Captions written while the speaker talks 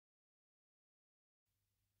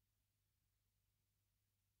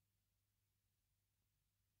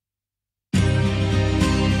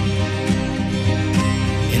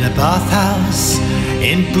Bathhouse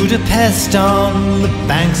in Budapest, on the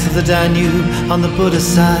banks of the Danube, on the Buddha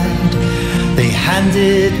side. They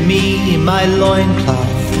handed me my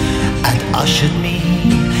loincloth and ushered me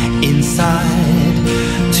inside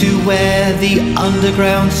to where the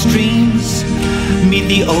underground streams meet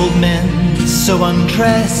the old men so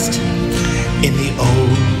undressed in the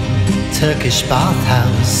old Turkish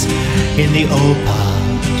bathhouse in the old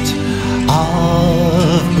part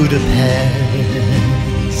of Budapest.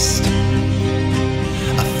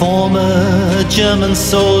 A former German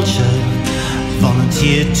soldier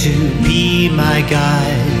volunteered to be my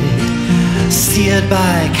guide. Seared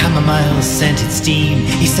by chamomile scented steam,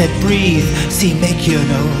 he said, breathe, see, make your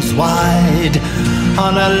nose wide.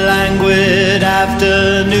 On a languid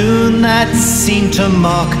afternoon that seemed to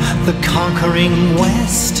mock the conquering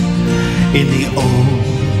West, in the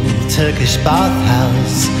old Turkish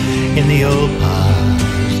bathhouse in the old part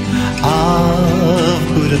of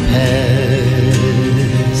Budapest.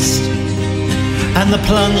 And the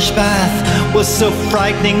plunge bath was so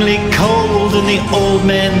frighteningly cold, and the old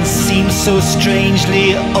men seemed so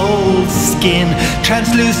strangely old, skin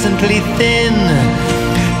translucently thin,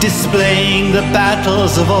 displaying the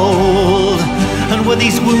battles of old. And were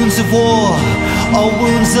these wounds of war or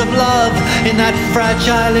wounds of love in that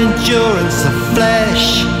fragile endurance of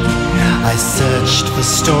flesh? I searched for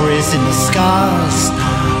stories in the scars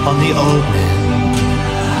on the old men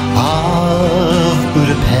of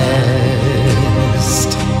Budapest.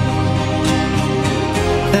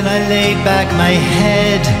 Then I laid back my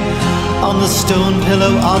head on the stone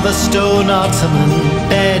pillow of a stone ottoman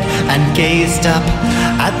bed and gazed up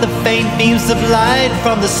at the faint beams of light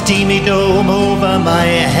from the steamy dome over my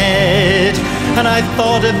head. And I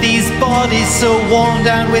thought of these bodies so worn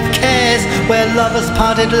down with cares, where lovers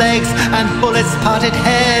parted legs and bullets parted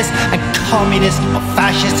hairs, and communist or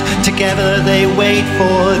fascist together they wait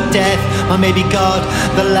for death, or maybe God,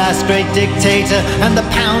 the last great dictator. And the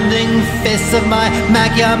pounding fists of my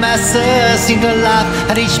Magyar masseur seemed to laugh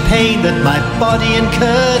at each pain that my body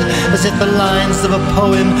incurred, as if the lines of a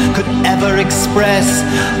poem could ever express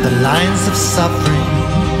the lines of suffering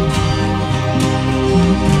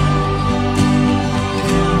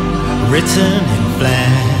written in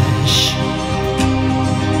flesh.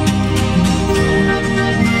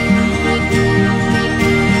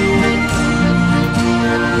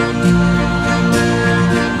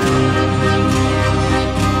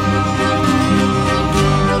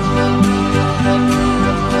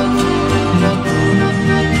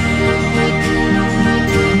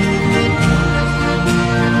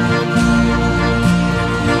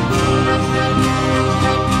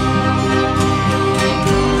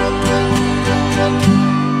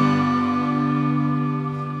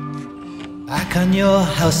 Back on your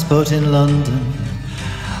houseboat in London,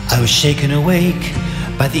 I was shaken awake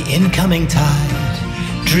by the incoming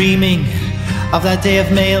tide, dreaming of that day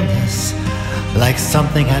of maleness, like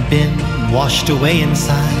something had been washed away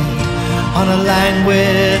inside. On a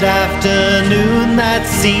languid afternoon that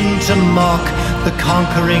seemed to mock the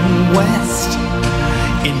conquering West,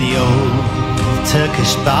 in the old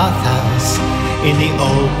Turkish bathhouse in the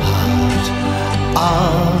old part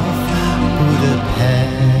of Budapest.